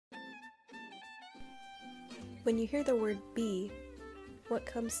When you hear the word bee, what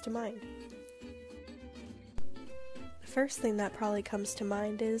comes to mind? The first thing that probably comes to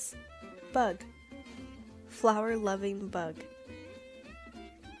mind is bug. Flower-loving bug.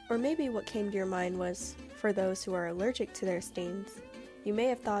 Or maybe what came to your mind was, for those who are allergic to their stings, you may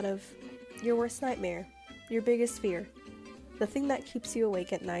have thought of your worst nightmare, your biggest fear, the thing that keeps you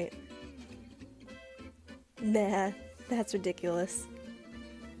awake at night. Nah, that's ridiculous.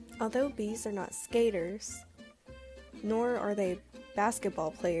 Although bees are not skaters, nor are they basketball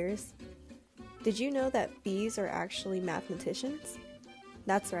players, did you know that bees are actually mathematicians?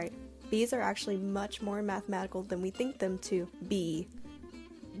 That's right, bees are actually much more mathematical than we think them to be.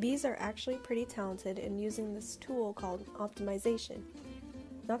 Bees are actually pretty talented in using this tool called optimization.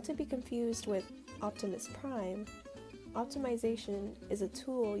 Not to be confused with Optimus Prime, optimization is a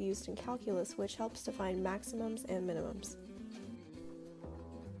tool used in calculus which helps to find maximums and minimums.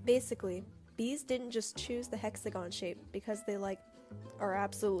 Basically, bees didn't just choose the hexagon shape because they are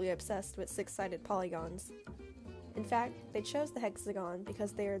absolutely obsessed with six-sided polygons. In fact, they chose the hexagon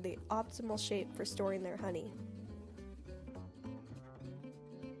because they are the optimal shape for storing their honey.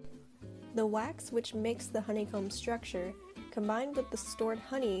 The wax which makes the honeycomb structure, combined with the stored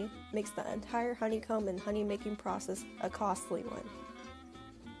honey, makes the entire honeycomb and honey-making process a costly one.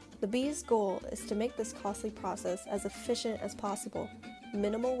 The bee's goal is to make this costly process as efficient as possible.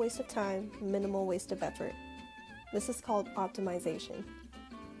 Minimal waste of time, minimal waste of effort. This is called optimization.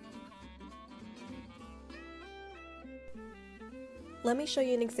 Let me show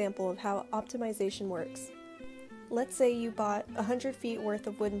you an example of how optimization works. Let's say you bought 100 feet worth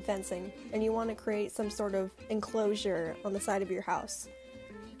of wooden fencing and you want to create some sort of enclosure on the side of your house.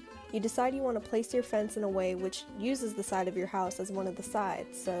 You decide you want to place your fence in a way which uses the side of your house as one of the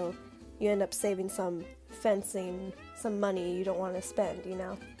sides, so you end up saving some fencing, some money you don't want to spend, you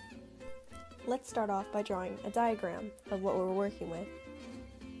know? Let's start off by drawing a diagram of what we're working with.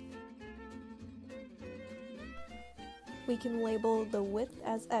 We can label the width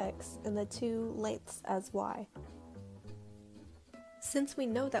as X and the two lengths as Y. Since we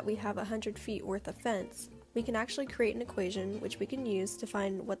know that we have 100 feet worth of fence, we can actually create an equation which we can use to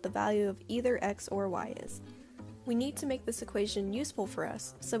find what the value of either X or Y is. We need to make this equation useful for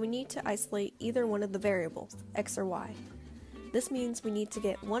us, so we need to isolate either one of the variables, X or Y. This means we need to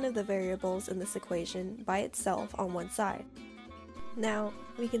get one of the variables in this equation by itself on one side. Now,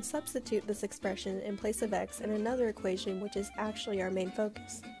 we can substitute this expression in place of X in another equation which is actually our main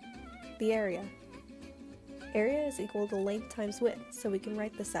focus, the area. Area is equal to length times width, so we can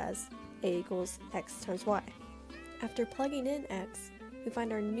write this as A equals X times Y. After plugging in X, we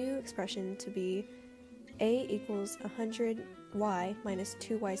find our new expression to be A equals 100Y minus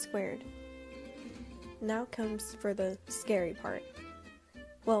 2Y squared. Now comes for the scary part.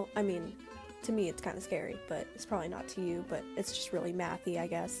 Well, I mean, to me it's kind of scary, but it's probably not to you, but it's just really mathy, I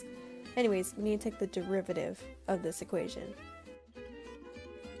guess. Anyways, we need to take the derivative of this equation.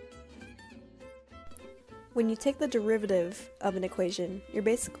 When you take the derivative of an equation, you're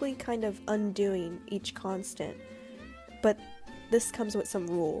basically kind of undoing each constant, but this comes with some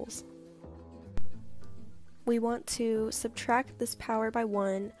rules. We want to subtract this power by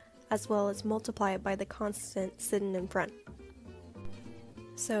 1 as well as multiply it by the constant sitting in front.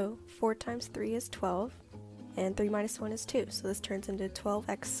 So 4 times 3 is 12, and 3 minus 1 is 2, so this turns into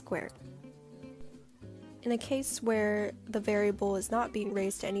 12x squared. In a case where the variable is not being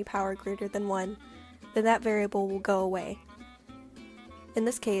raised to any power greater than 1, then that variable will go away. In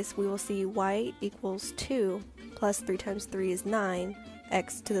this case, we will see y equals 2 plus 3 times 3 is 9,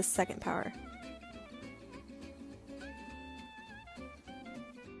 x to the second power.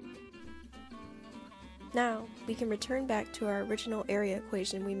 Now, we can return back to our original area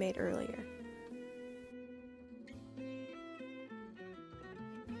equation we made earlier.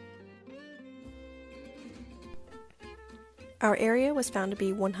 Our area was found to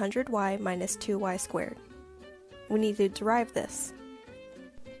be 100y minus 2y squared. We need to derive this.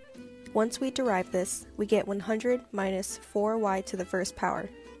 Once we derive this, we get 100 minus 4y to the first power,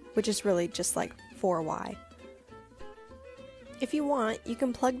 which is really just like 4y. If you want, you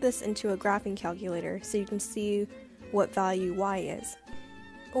can plug this into a graphing calculator so you can see what value y is.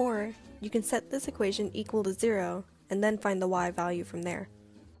 Or, you can set this equation equal to 0 and then find the y value from there.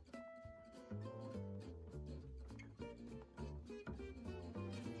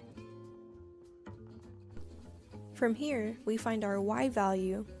 From here, we find our y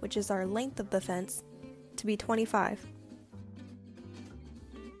value, which is our length of the fence, to be 25.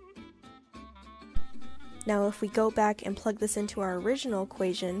 Now if we go back and plug this into our original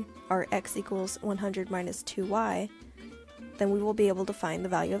equation, our x equals 100 minus 2y, then we will be able to find the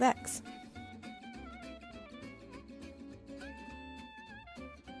value of x.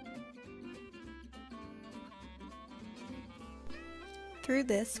 Through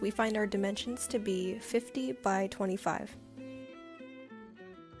this, we find our dimensions to be 50 by 25.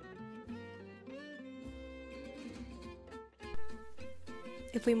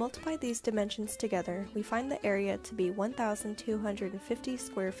 If we multiply these dimensions together, we find the area to be 1,250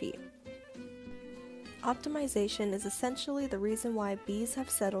 square feet. Optimization is essentially the reason why bees have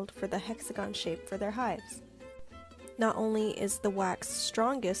settled for the hexagon shape for their hives. Not only is the wax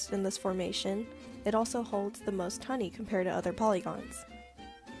strongest in this formation, it also holds the most honey compared to other polygons.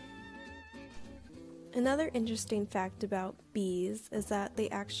 Another interesting fact about bees is that they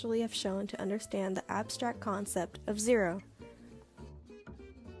actually have shown to understand the abstract concept of zero.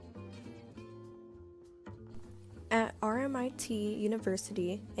 At RMIT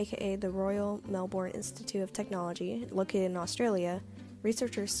University, aka the Royal Melbourne Institute of Technology, located in Australia,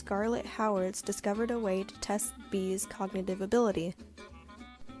 researcher Scarlett Howards discovered a way to test bees' cognitive ability.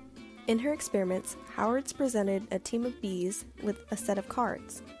 In her experiments, Howards presented a team of bees with a set of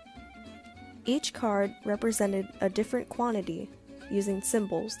cards. Each card represented a different quantity, using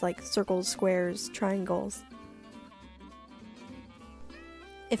symbols like circles, squares, triangles.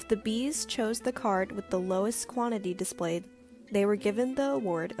 If the bees chose the card with the lowest quantity displayed, they were given the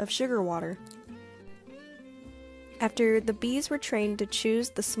award of sugar water. After the bees were trained to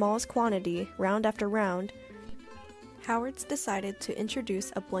choose the smallest quantity round after round, Howards decided to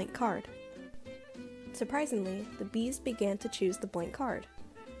introduce a blank card. Surprisingly, the bees began to choose the blank card.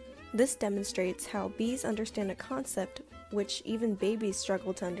 This demonstrates how bees understand a concept which even babies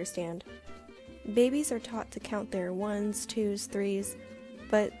struggle to understand. Babies are taught to count their ones, twos, threes,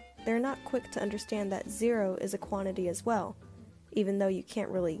 but they're not quick to understand that zero is a quantity as well, even though you can't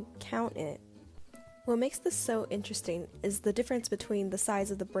really count it. What makes this so interesting is the difference between the size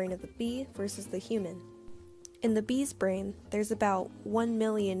of the brain of the bee versus the human. In the bee's brain, there's about 1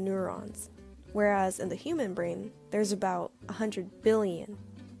 million neurons, whereas in the human brain, there's about 100 billion.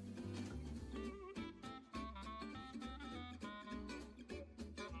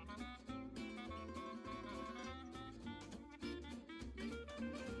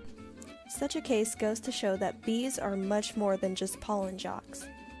 Such a case goes to show that bees are much more than just pollen jocks.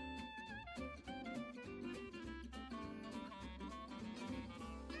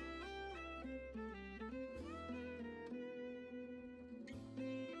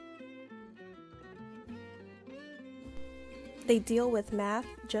 They deal with math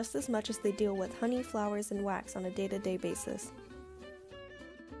just as much as they deal with honey, flowers, and wax on a day-to-day basis.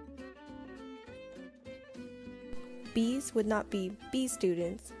 Bees would not be B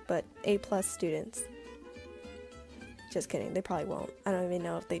students, but A+ students. Just kidding, they probably won't. I don't even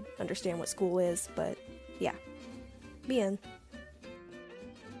know if they understand what school is, but yeah. The end.